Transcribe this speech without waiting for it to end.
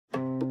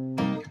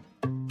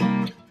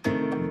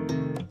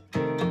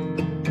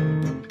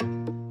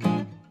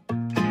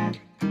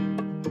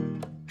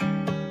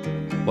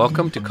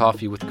Welcome to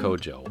Coffee with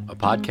Kojo, a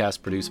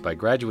podcast produced by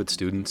graduate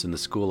students in the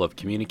School of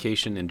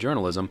Communication and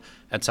Journalism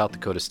at South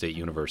Dakota State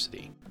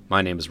University.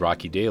 My name is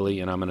Rocky Daly,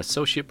 and I'm an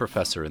associate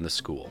professor in the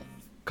school.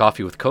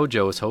 Coffee with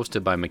Kojo is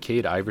hosted by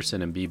McCade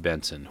Iverson and B.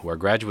 Benson, who are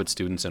graduate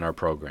students in our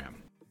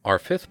program. Our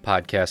fifth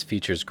podcast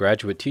features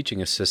graduate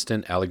teaching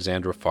assistant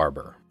Alexandra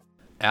Farber.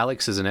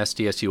 Alex is an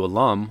SDSU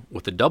alum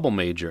with a double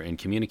major in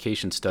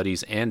communication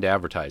studies and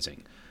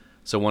advertising,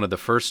 so one of the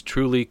first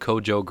truly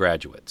Kojo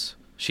graduates.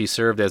 She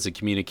served as a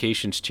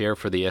communications chair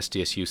for the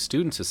SDSU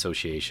Students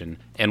Association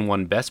and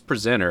won Best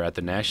Presenter at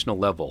the national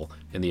level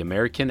in the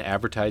American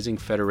Advertising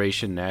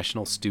Federation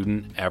National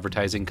Student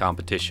Advertising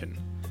Competition.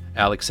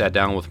 Alex sat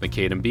down with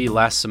McCade and B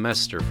last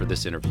semester for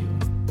this interview.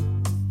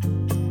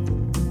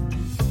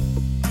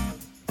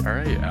 All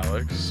right,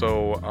 Alex.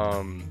 So,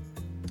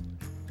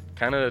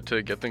 kind of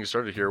to get things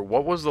started here,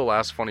 what was the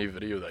last funny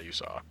video that you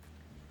saw?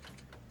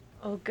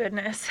 Oh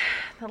goodness,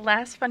 the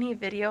last funny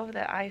video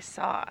that I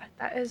saw,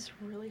 that is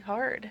really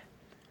hard.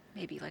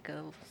 Maybe like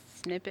a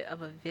snippet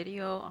of a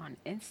video on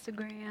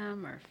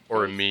Instagram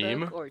Or a Facebook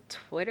meme? or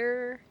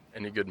Twitter.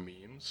 Any good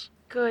memes?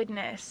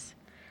 Goodness.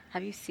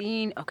 Have you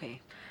seen,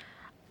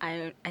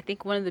 I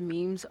think one of the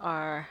memes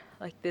are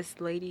like this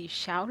lady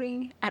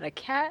shouting at a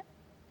cat.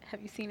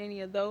 Have you seen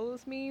any of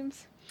those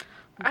memes?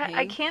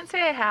 I can't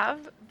say I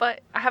have,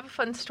 but I have a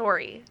fun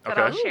story that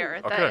I'll Okay.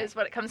 share. That Okay. is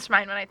what comes to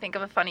mind when I think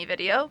of a funny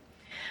video.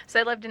 So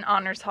I lived in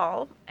Honors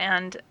Hall,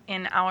 and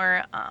in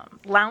our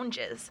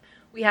lounges,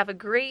 we have a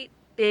great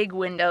big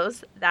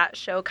windows that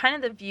show kind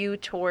of the view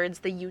towards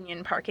the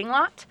Union parking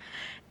lot.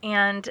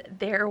 And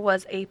there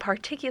was a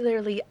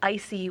particularly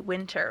icy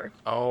winter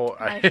Oh,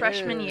 my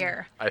freshman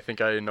year. I think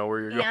I know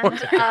where you're going.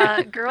 And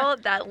a girl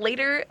that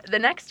later the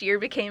next year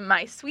became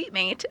my suite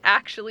mate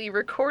actually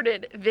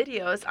recorded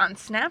videos on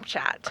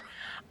Snapchat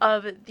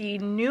of the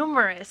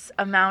numerous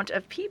amount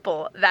of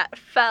people that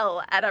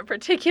fell at a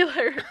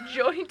particular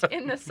joint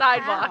in the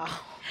sidewalk.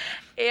 Ow.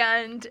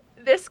 And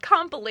this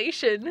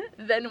compilation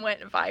then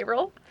went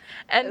viral.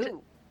 And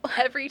Ooh.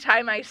 every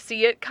time I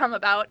see it come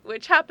about,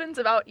 which happens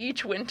about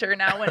each winter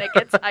now when it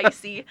gets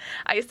icy,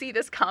 I see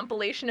this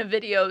compilation of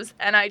videos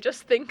and I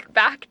just think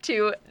back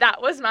to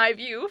that was my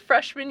view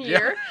freshman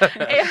year.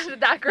 And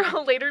that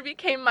girl later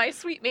became my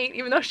suite mate,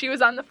 even though she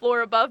was on the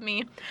floor above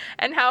me,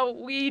 and how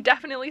we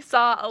definitely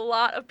saw a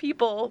lot of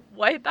people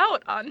wipe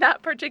out on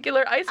that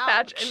particular ice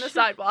patch in the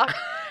sidewalk.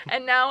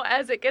 And now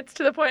as it gets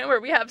to the point where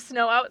we have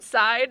snow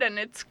outside and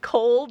it's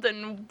cold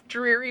and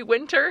dreary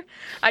winter,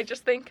 I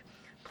just think,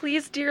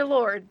 please, dear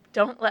Lord,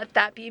 don't let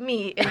that be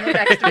me in the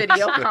next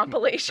video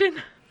compilation.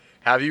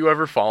 Have you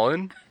ever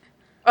fallen?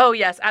 Oh,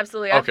 yes,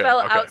 absolutely. Okay, I fell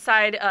okay.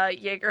 outside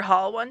Jaeger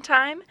Hall one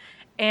time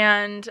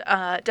and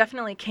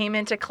definitely came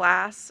into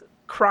class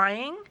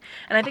crying.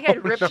 And I think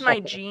I'd ripped my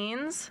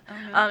jeans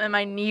and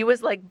my knee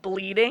was like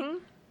bleeding.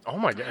 Oh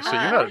my gosh, so you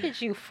How had...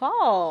 did you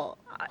fall?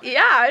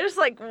 Yeah, I just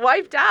like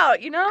wiped out,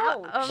 you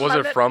know? Ouch. Was my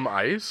it from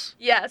ice?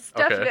 Yes,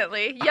 Okay.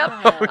 definitely. Yep.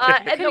 Oh. And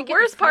Couldn't the get the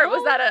worst part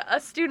was snow? that a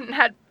student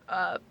had,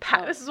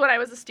 this is when I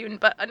was a student,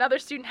 but another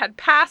student had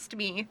passed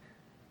me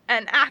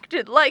and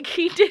acted like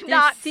he did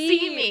not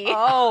see me.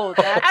 Oh,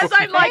 that's As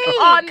I'm like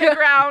fake. on the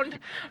ground,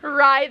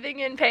 writhing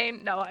in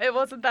pain. No, it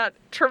wasn't that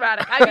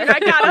traumatic. I mean, I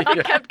got up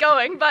and kept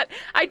going, but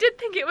I did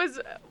think it was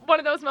one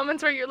of those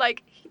moments where you're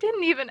like, he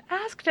didn't even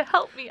ask to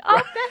help me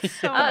up. That's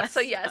so So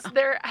messed yes, up.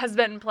 there has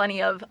been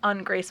plenty of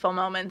ungraceful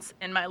moments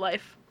in my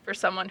life for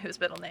someone whose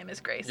middle name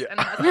is Grace Yeah. and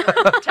has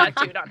the word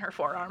tattooed on her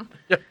forearm.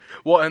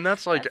 Well, and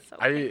that's like, That's so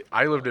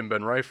I lived in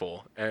Ben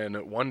Rifle, and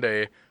one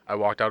day I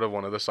walked out of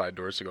one of the side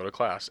doors to go to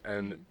class,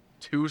 and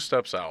 2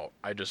 steps out,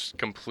 I just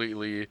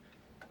completely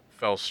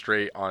fell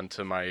straight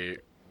onto my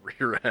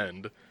rear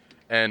end.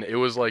 And it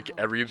was like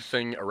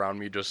everything around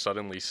me just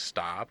suddenly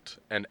stopped,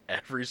 and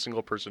every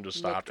single person just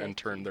stopped Looked and at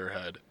turned you. their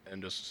head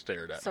and just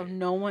stared at So me.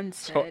 no one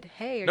said,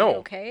 hey, are No. you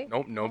okay?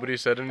 Nope, nobody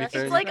said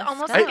anything. It's like messed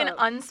almost up. like an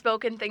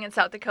unspoken thing in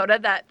South Dakota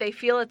that they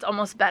feel it's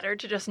almost better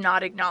to just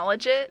not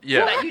acknowledge it.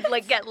 Yeah. So that you'd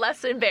like get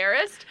less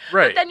embarrassed.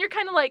 Right. But then you're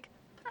kind of like,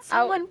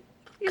 someone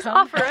please come-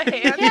 offer a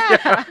hand.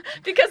 Yeah.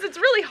 Because it's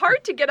really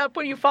hard to get up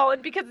when you've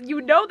fallen because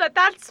you know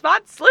that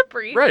spot's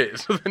slippery. Right,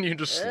 so then you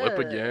just slip Ugh.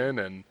 again,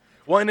 and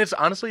well, and it's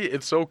honestly,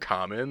 it's so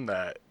common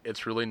that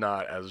it's really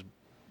not as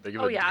big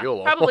of Oh a yeah,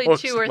 deal. probably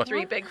almost. 2 or Like,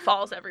 3 big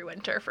falls every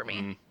winter for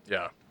me.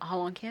 yeah.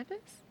 All on campus?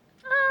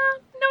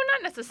 No,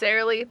 not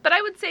necessarily. But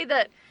I would say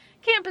that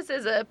campus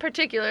is a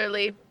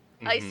particularly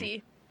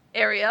icy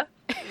area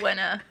when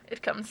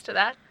it comes to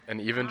that. And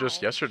even just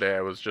Ouch. yesterday,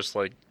 I was just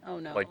like Oh,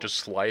 no. just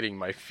sliding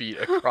my feet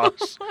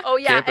across. Oh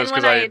yeah, campus and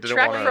when 'cause I I didn't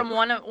trek wanna- from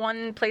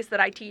one place that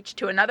I teach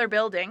to another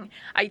building,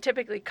 I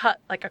typically cut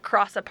like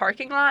across a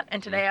parking lot.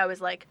 And today I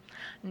was like,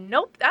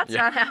 nope, that's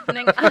Yeah. not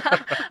happening.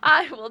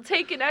 I will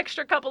take an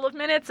extra couple of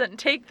minutes and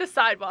take the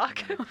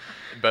sidewalk.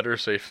 Better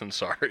safe than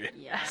sorry.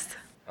 Yes.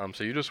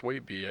 So you just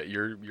wait, B.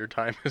 Your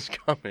time is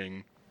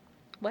coming.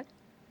 What?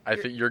 I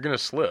think you're gonna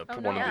slip Oh,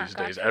 one no. of these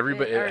God days. forbid.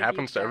 Everybody, I it already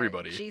happens to tried.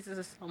 everybody. Jesus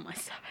is on my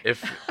side.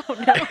 If Oh,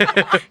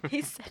 no.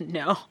 He said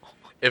no.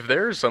 If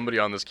there's somebody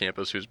on this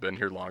campus who's been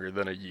here longer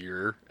than a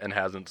year and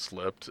hasn't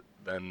slipped,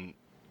 then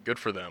good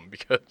for them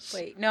because...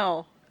 Wait,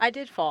 no. I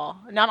did fall.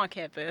 Not on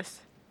campus,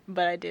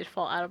 but I did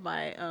fall out of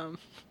my,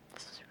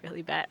 this was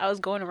really bad. I was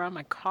going around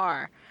my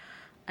car,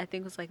 I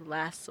think it was like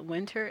last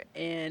winter,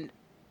 and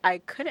I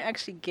couldn't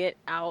actually get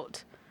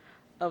out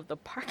of the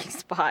parking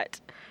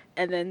spot.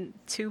 And then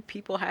 2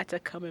 people had to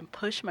come and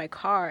push my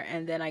car,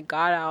 and then I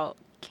got out,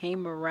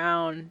 came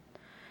around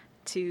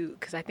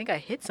because I think I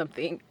hit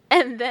something,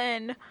 and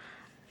then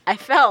I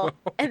fell,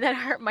 and then I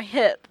hurt my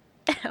hip.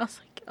 And I was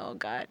like, oh,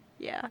 God,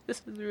 yeah,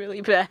 this is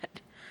really bad.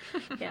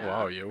 Yeah.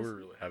 Wow, you were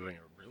really having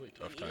a really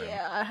tough time.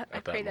 Yeah, I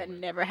pray that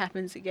never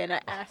happens again.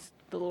 I asked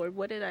the Lord,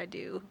 what did I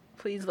do?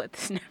 Please let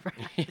this never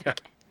happen again.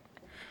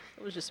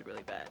 It was just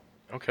really bad.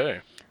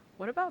 Okay.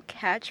 What about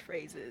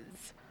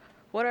catchphrases?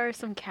 What are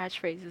some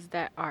catchphrases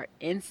that are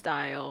in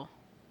style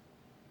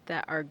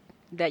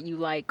that you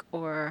like,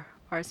 or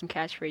are some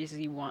catchphrases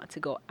you want to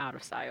go out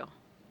of style?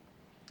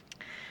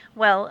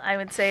 Well, I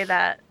would say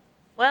that,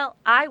 well,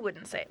 I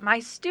wouldn't say. My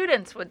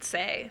students would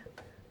say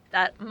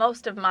that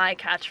most of my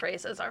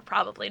catchphrases are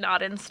probably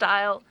not in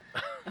style.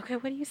 Okay,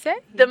 what do you say?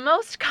 The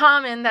most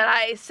common that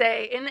I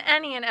say in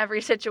any and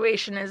every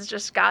situation is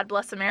just God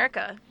bless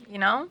America, you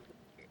know?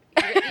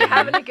 You're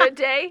having a good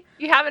day,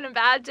 you're having a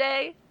bad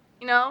day,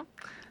 you know?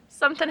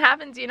 Something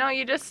happens, you know,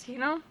 you just, you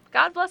know,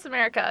 God bless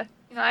America.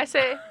 You know, I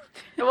say,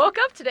 I woke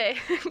up today.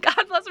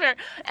 God bless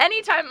America.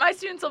 Anytime my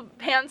students will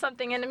hand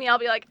something into me, I'll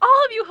be like,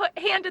 all of you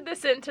handed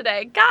this in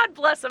today. God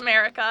bless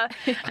America.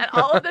 And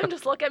all of them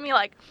just look at me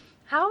like,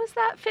 how is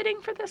that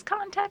fitting for this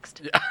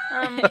context?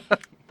 Yeah.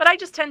 But I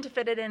just tend to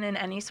fit it in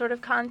any sort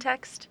of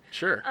context.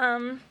 Sure.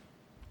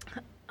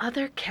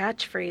 Other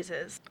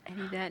catchphrases.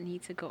 Any that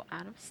need to go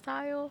out of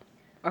style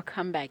or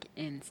come back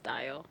in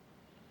style?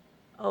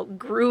 Oh,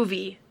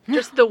 groovy.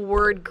 Just the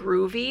word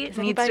groovy Does needs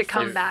anybody to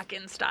come say- back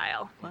in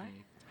style. What?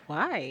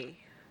 Why?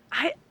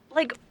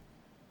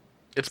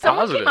 It's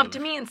Someone positive. came up to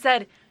me and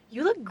said,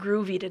 you look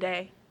groovy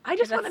today. I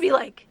just want to That's- be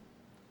like,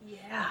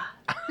 yeah,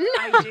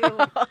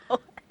 I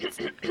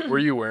do. Were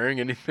you wearing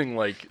anything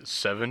like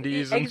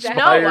 70s Exactly. inspired?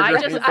 No, or I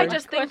anything?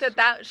 just think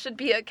that should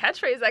be a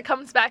catchphrase that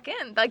comes back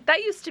in. Like,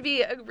 that used to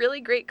be a really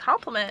great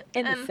compliment.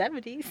 In and the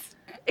 70s?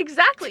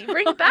 Exactly.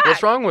 Bring it back.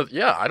 What's wrong with?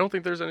 Yeah, I don't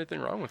think there's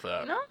anything wrong with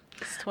that. No?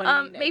 It's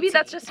 2019. Maybe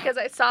that's just because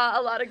I saw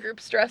a lot of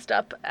groups dressed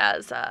up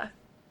as the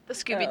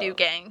Scooby-Doo Oh.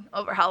 gang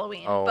over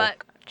Halloween. Oh. But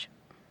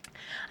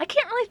I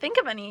can't really think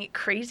of any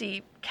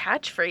crazy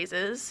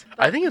catchphrases.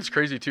 I think it's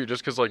crazy too,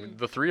 just because like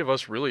the 3 of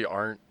us really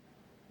aren't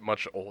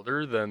much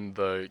older than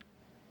the,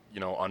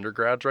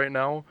 undergrads right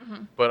now.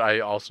 Mhm. But I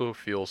also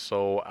feel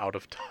so out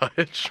of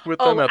touch with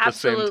Oh, them at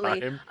absolutely. the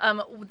same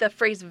time. The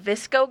phrase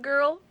 "Visco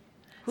girl."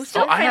 Who's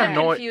Still I have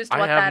kinda no, confused I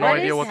what have that no is.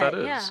 idea what that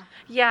is.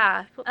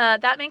 Yeah. Yeah,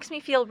 that makes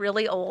me feel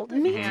really old.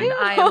 Me and too.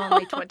 I am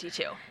only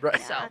 22. Right.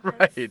 So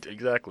Right.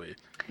 Exactly.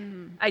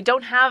 I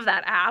don't have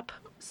that app,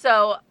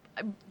 so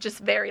I'm just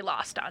very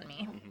lost on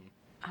me.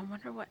 I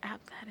wonder what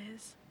app that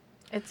is.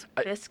 It's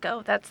I-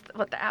 Visco. That's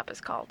what the app is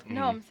called.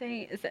 No, I'm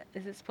saying, is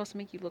it supposed to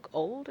make you look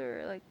old,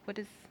 or like what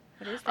is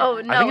that? Oh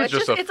app? no, I think it's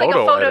it's just just a it's like a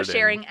photo photo editing.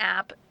 sharing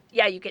app.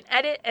 Yeah, you can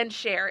edit and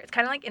share. It's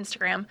kind of like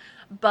Instagram,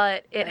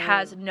 but it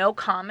has no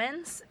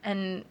comments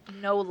and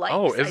no likes.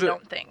 Oh, is I it-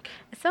 don't think.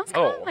 It sounds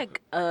kind of Oh. like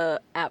a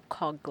app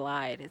called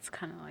Glide. It's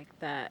kind of like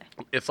that.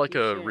 It's like You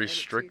a share it too.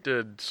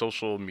 restricted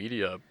social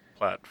media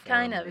platform.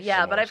 Kind of,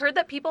 yeah. But I've heard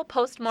that people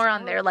post more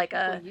on there, like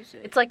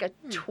it's like a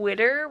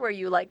Twitter where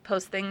you like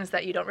post things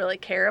that you don't really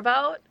care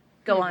about.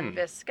 Go on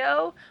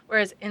Visco,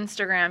 whereas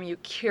Instagram you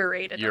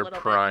curate it your a little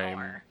prime bit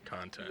more.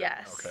 content.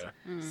 Yes. Okay.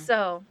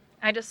 So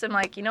I just am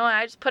like,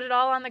 I just put it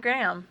all on the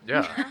gram.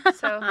 Yeah.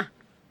 So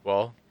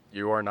Well,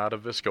 you are not a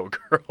Visco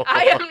girl.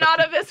 I am not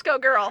a Visco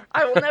girl.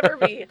 I will never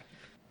be.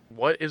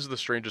 What is the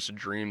strangest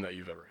dream that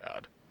you've ever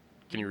had?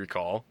 Can you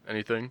recall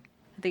anything?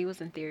 I think it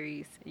was in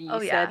theories. You Oh,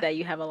 said yeah. that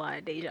you have a lot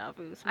of deja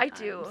vu. I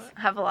do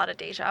have a lot of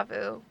deja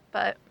vu,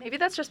 but maybe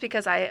that's just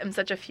because I am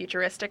such a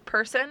futuristic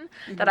person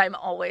that I'm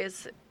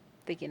always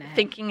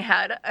thinking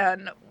ahead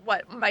on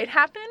what might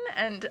happen.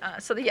 And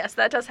so, yes,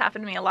 that does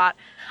happen to me a lot.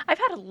 I've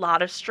had a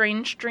lot of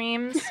strange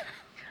dreams,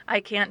 I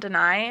can't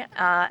deny.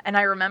 And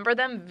I remember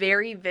them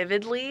very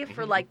vividly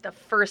for like the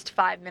first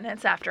 5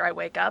 minutes after I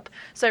wake up.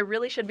 So I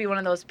really should be one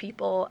of those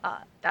people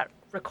that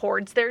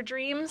records their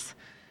dreams,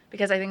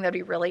 because I think that'd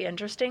be really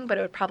interesting, but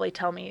it would probably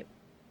tell me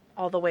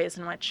all the ways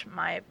in which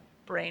my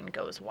brain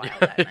goes wild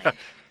at night.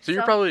 So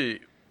you're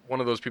probably one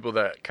of those people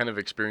that kind of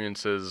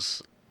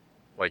experiences,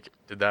 like,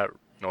 did that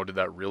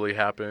really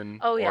happen?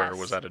 Oh, Or yes.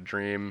 was that a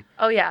dream?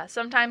 Oh, yeah.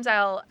 Sometimes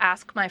I'll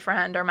ask my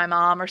friend or my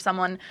mom or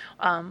someone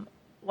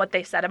what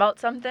they said about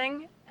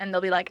something, and they'll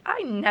be like,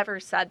 I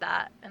never said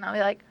that. And I'll be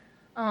like,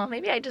 oh,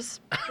 maybe I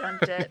just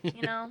dreamt it,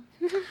 I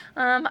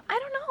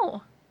don't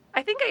know.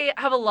 I think I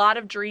have a lot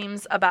of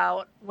dreams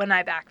about when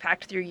I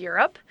backpacked through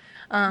Europe.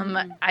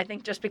 I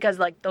think just because,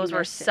 like, those were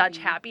Missed it, such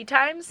yeah. happy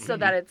times, so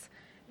that it's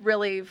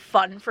really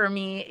fun for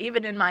me,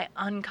 even in my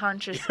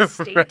unconscious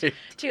state, Right.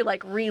 to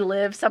like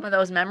relive some of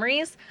those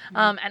memories.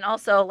 And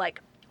also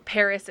like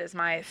Paris is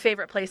my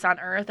favorite place on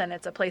earth, and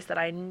it's a place that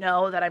I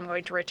know that I'm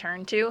going to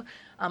return to,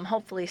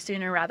 hopefully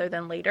sooner rather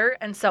than later.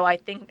 And so I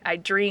think I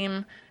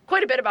dream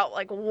quite a bit about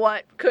like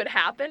what could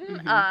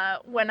happen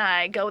when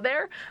I go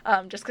there,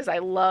 just because I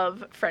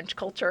love French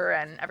culture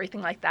and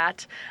everything like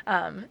that.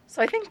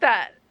 So I think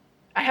that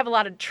I have a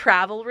lot of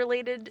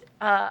travel-related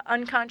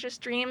unconscious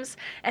dreams,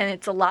 and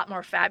it's a lot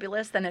more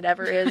fabulous than it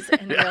ever is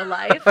in real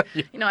life. I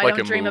Like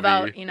don't a dream movie.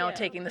 about,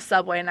 taking the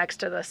subway next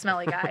to the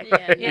smelly guy,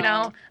 Definitely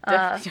don't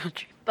dream.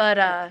 But,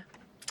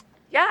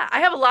 yeah,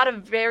 I have a lot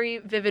of very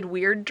vivid,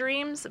 weird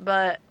dreams,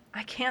 but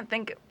I can't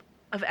think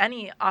of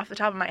any off the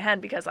top of my head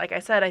because, like I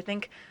said, I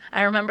think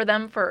I remember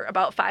them for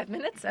about 5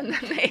 minutes, and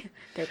then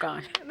They're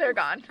gone. they're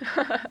gone.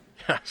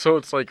 Yeah. So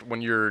it's like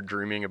when you're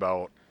dreaming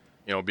about,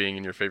 being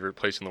in your favorite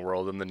place in the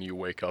world, and then you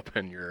wake up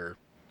and you're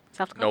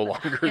South no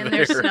Dakota. longer And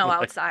there. there's snow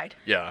like- outside,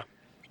 Yeah.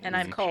 and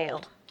I'm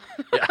Cold.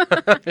 pale.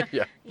 Yeah.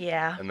 Yeah.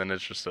 Yeah, And then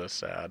it's just a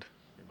sad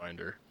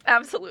reminder.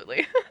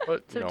 absolutely.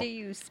 But So do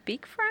you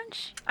speak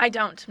French? I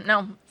don't.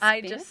 No, I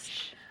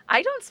Spanish?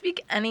 don't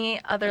speak any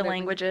other Other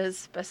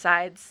languages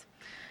besides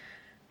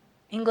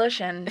English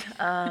and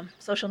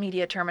social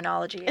media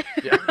terminology.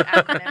 Yeah.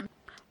 Acronym.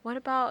 What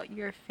about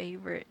your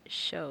favorite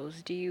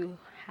shows? Do you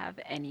have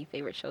any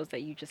favorite shows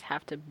that you just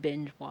have to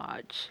binge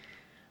watch?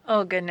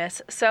 Oh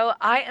goodness. So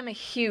I am a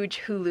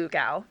huge Hulu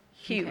gal.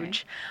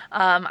 Huge.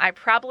 I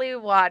probably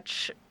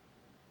watch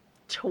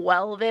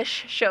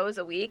 12-ish shows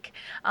a week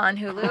on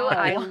Hulu. Oh.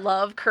 I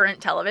love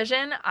current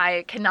television.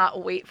 I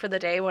cannot wait for the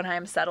day when I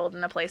am settled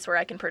in a place where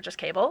I can purchase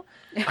cable.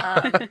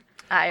 I'm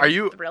Are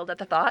you- thrilled at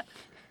the thought.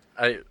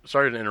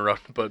 Sorry to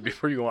interrupt, but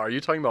before you go on, are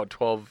you talking about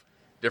 12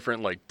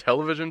 different like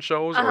television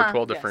shows or Uh-huh.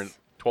 12 Yes. different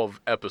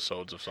 12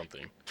 episodes of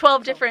something?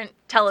 12 different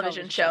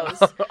television television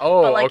shows.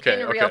 Oh, But like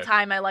okay. in real okay.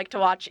 time, I like to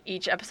watch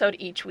each episode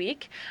each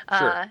week.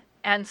 Sure.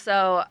 And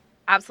so,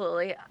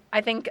 absolutely,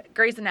 I think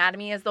Grey's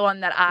Anatomy is the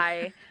one that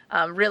I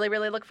really,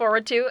 really look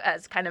forward to.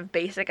 As kind of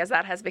basic as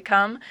that has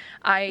become,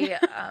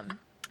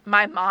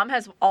 my mom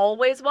has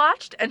always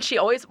watched, and she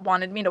always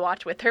wanted me to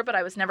watch with her, but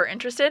I was never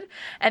interested.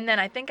 And then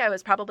I think I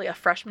was probably a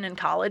freshman in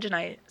college, and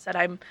I said,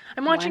 I'm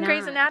watching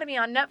Grey's not? Anatomy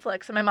on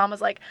Netflix. And my mom was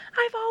like,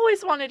 I've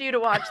always wanted you to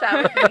watch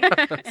that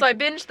with me. So I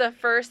binged the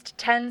first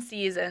 10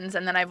 seasons,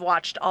 and then I've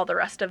watched all the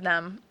rest of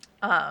them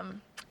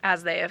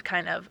as they have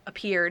kind of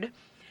appeared.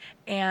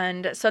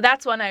 And so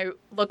that's one I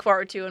look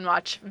forward to and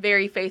watch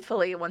very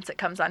faithfully once it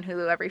comes on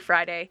Hulu every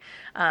Friday.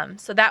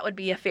 So that would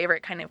be a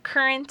favorite kind of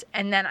current.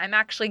 And then I'm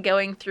actually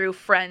going through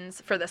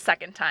Friends for the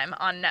second time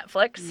on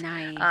Netflix.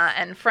 Nice.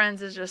 And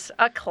Friends is just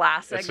a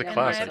classic, It's a in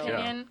classic, my yeah.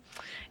 opinion.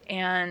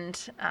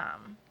 And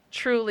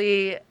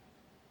truly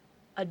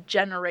a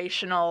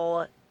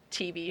generational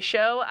TV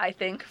show, I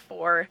think,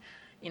 for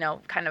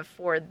kind of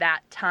for that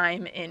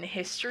time in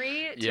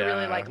history to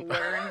really Yeah. like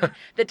learn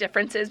the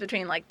differences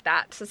between like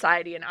that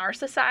society and our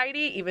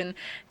society, even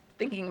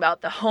thinking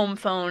about the home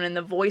phone and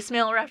the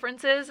voicemail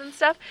references and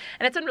stuff.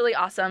 And it's been really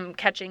awesome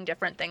catching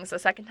different things the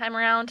second time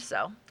around.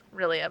 So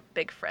really a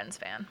big Friends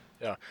fan.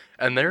 Yeah.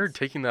 And they're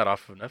taking that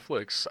off of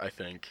Netflix, I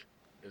think.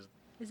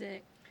 Is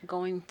it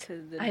going to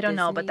the I don't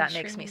know, but Disney that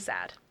makes me streaming?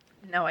 sad.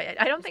 No, I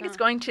don't think it's not.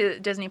 going to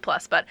Disney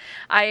Plus, but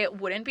I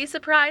wouldn't be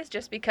surprised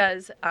just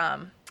because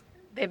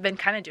they've been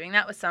kind of doing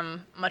that with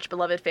some much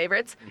beloved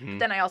favorites.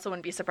 Then I also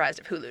wouldn't be surprised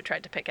if Hulu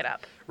tried to pick it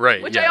up,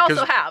 Right. which yeah, I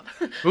also 'cause have.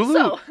 Hulu,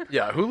 So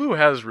Hulu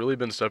has really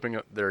been stepping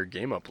up their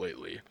game up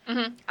lately.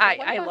 What I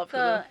about love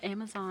the Hulu.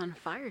 Amazon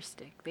Fire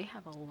Stick. They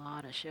have a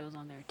lot of shows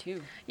on there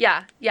too.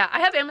 Yeah.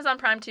 I have Amazon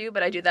Prime too,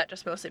 but I do that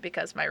just mostly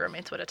because my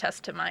roommates would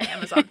attest to my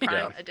Amazon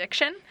Prime Yeah.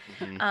 addiction,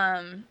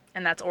 and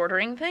that's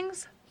ordering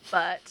things.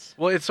 But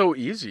Well, it's so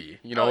easy.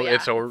 Oh, yeah.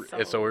 it's So-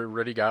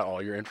 already got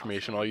all your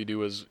information. All you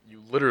do is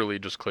you literally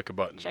just click a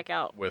button. Check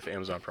out. With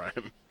Amazon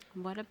Prime.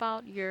 What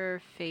about your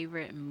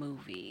favorite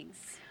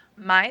movies?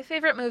 my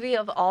favorite movie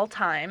of all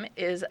time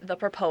is The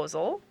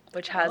Proposal,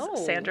 which has Oh.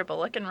 Sandra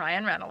Bullock and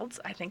Ryan Reynolds.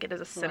 I think it is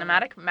a Love it.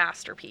 cinematic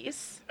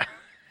masterpiece.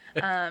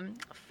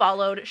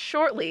 Followed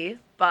shortly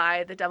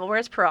by The Devil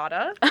Wears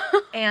Prada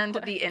and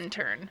The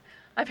Intern.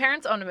 My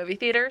parents own a movie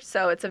theater,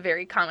 so it's a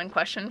very common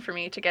question for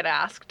me to get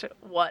asked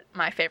what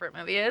my favorite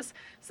movie is.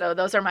 So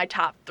those are my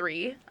top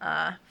three,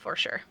 for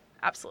sure.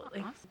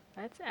 Absolutely. Awesome.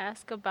 Let's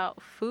ask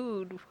about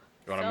food.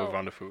 You want to So- move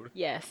on to food?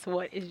 Yes.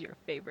 What is your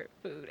favorite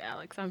food,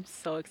 Alex? I'm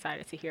so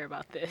excited to hear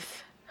about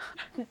this.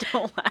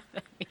 Don't laugh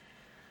at me.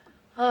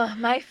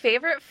 My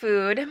favorite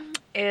food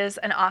is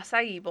an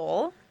acai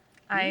bowl.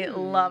 I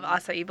love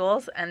acai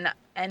bowls, and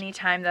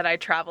anytime that I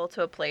travel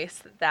to a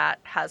place that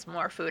has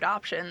more food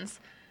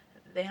options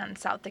than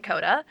South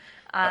Dakota,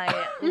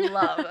 I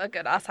love a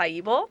good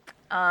acai bowl.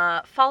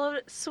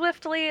 Followed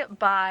swiftly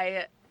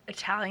by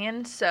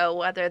Italian, so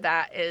whether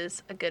that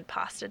is a good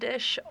pasta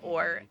dish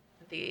or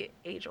the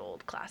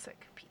age-old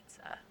classic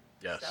pizza.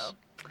 Yes. So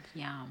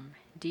Yum.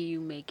 Do you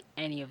make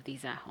any of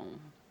these at home?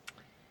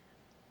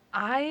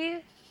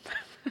 I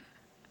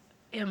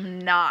am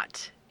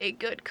not a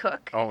good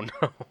cook. Oh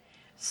no.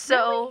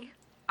 So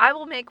I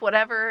will make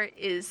whatever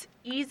is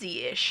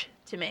easy-ish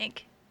to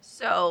make.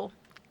 So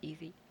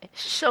easy.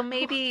 So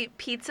maybe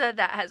pizza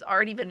that has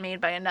already been made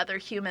by another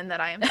human that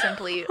I am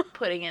simply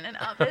putting in an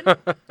oven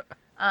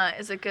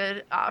is a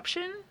good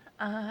option.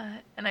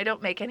 And I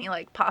don't make any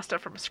like pasta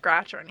from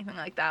scratch or anything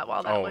like that.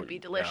 While that would be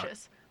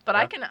delicious, but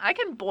Yeah. I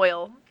can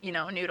boil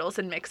noodles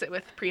and mix it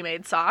with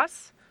pre-made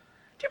sauce.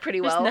 Do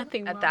pretty There's well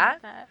nothing at wrong that.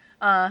 with that.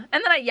 And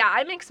then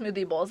I make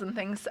smoothie bowls and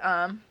things.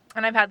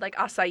 And I've had like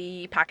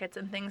acai packets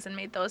and things and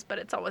made those, but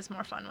it's always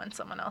more fun when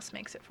someone else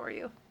makes it for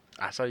you.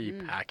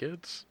 Acai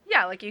packets?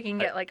 Yeah, like you can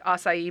get like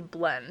acai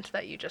blend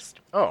that you just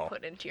Oh,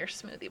 put into your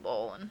smoothie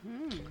bowl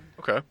and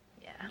okay.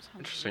 yeah.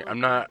 Interesting. I'm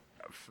not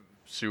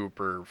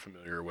super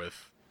familiar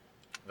with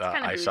the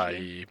kinda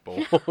acai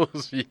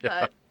bowls. Yeah.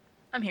 But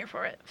I'm here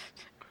for it.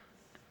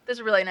 There's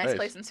a really nice Nice.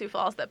 place in Sioux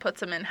Falls that puts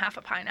them in half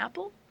a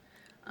pineapple.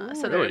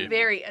 So Really? they're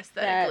very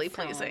aesthetically That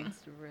pleasing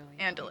sounds really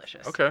and nice.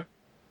 delicious. Okay.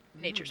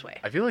 Nature's way.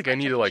 I feel like I Like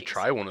need Chuck to E. like Cheese.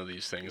 try one of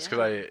these things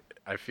because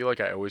I feel like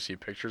I always see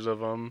pictures of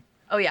them.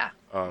 Oh yeah,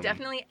 Um,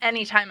 definitely.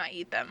 Anytime I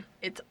eat them,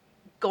 it's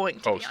going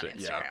to Post be on it.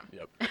 Yeah.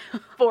 Instagram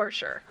Yep. for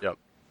sure. Yep.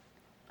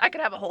 I could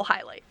have a whole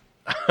highlight.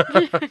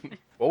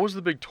 What was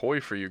the big toy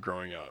for you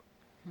growing up?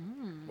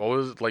 What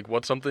was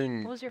what's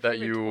something What was your that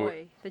favorite you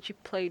toy that you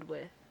played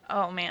with?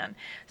 Oh man.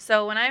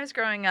 So when I was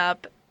growing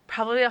up,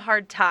 probably a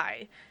hard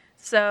tie.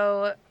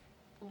 So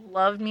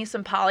loved me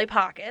some Polly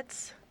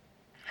Pockets.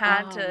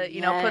 Had Oh,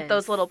 to, put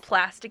those yes. little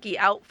plasticky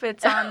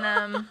outfits on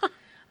them.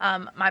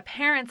 My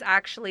parents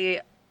actually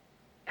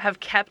have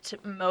kept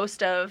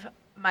most of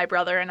my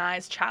brother and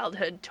I's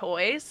childhood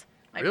toys.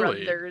 My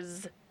Really?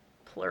 brothers,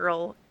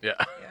 plural, yeah.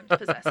 and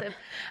possessive,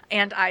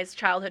 and I's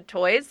childhood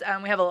toys.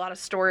 We have a lot of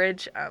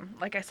storage.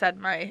 Like I said,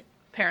 my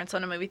parents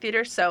own a movie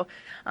theater, so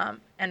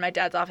and my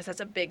dad's office has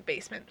a big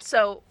basement.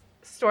 So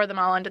store them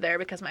all under there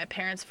because my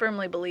parents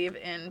firmly believe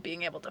in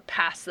being able to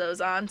pass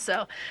those on.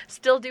 So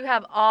still do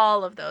have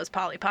all of those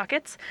Polly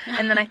Pockets.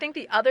 And then I think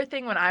the other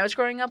thing when I was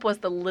growing up was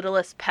the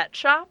Littlest Pet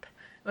Shop.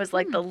 It was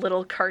like the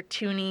little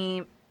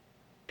cartoony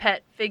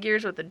pet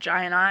figures with the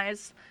giant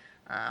eyes.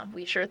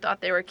 We sure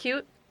thought they were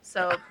cute.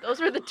 So those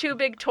were the two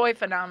big toy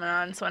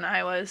phenomenons when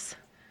I was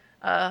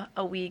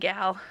a wee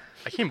gal.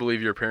 I can't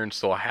believe your parents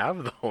still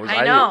have those.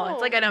 I know.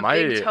 It's like in a my-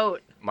 big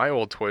tote. My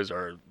old toys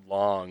are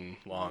long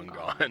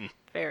gone.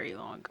 Very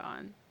long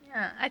gone.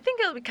 Yeah, I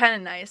think it'll be kind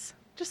of nice.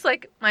 Just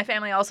like my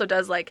family also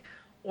does like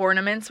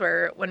ornaments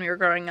where when we were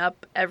growing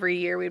up, every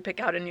year we'd pick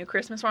out a new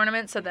Christmas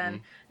ornament. So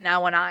then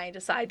now when I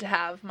decide to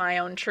have my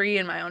own tree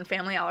and my own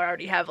family, I'll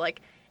already have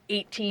like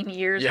 18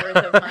 years Yeah. worth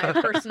of my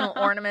personal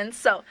ornaments.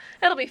 So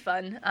it'll be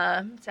fun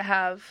to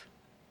have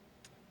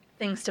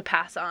things to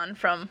pass on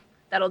from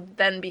that'll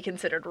then be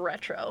considered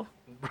retro.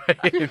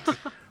 Right.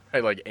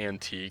 Right, like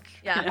antique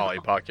Yeah. Polly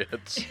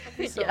Pockets. So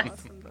Yes.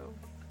 awesome, though.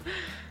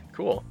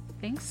 Cool.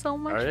 Thanks so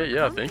much. All for right,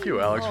 yeah, thank you,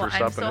 Alex, Oh, for I'm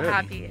stopping so in.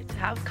 happy to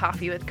have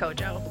coffee with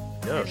Kojo.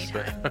 Yes.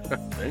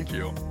 Anytime. Thank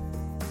you.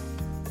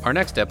 Our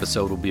next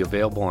episode will be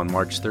available on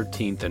March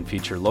 13th and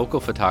feature local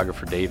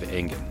photographer Dave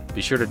Engen.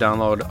 Be sure to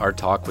download our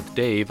talk with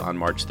Dave on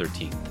March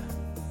 13th.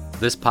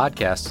 This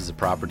podcast is a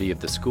property of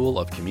the School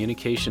of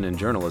Communication and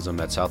Journalism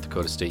at South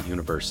Dakota State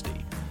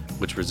University,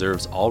 which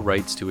reserves all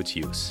rights to its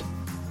use.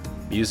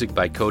 Music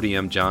by Cody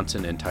M.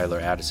 Johnson and Tyler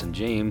Addison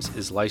James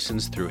is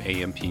licensed through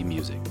AMP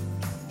Music.